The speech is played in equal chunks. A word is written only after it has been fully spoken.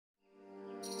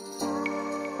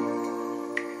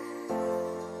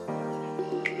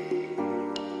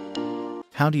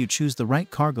How do you choose the right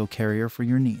cargo carrier for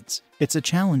your needs? It's a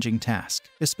challenging task,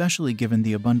 especially given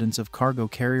the abundance of cargo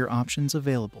carrier options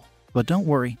available. But don't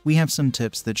worry, we have some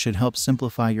tips that should help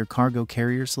simplify your cargo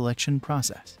carrier selection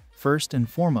process. First and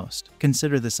foremost,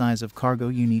 consider the size of cargo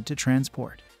you need to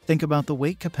transport. Think about the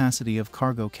weight capacity of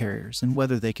cargo carriers and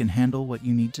whether they can handle what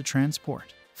you need to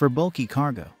transport. For bulky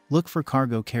cargo, look for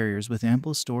cargo carriers with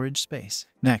ample storage space.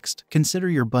 Next, consider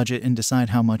your budget and decide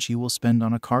how much you will spend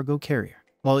on a cargo carrier.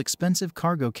 While expensive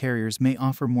cargo carriers may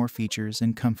offer more features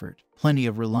and comfort, plenty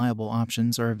of reliable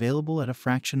options are available at a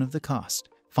fraction of the cost.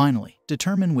 Finally,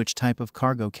 determine which type of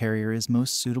cargo carrier is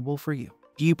most suitable for you.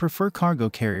 Do you prefer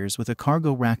cargo carriers with a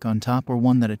cargo rack on top or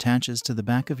one that attaches to the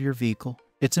back of your vehicle?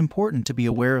 It's important to be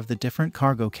aware of the different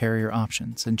cargo carrier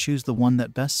options and choose the one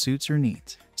that best suits your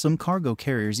needs. Some cargo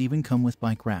carriers even come with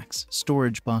bike racks,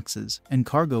 storage boxes, and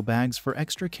cargo bags for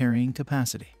extra carrying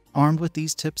capacity. Armed with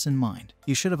these tips in mind,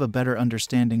 you should have a better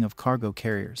understanding of cargo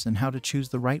carriers and how to choose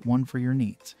the right one for your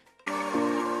needs.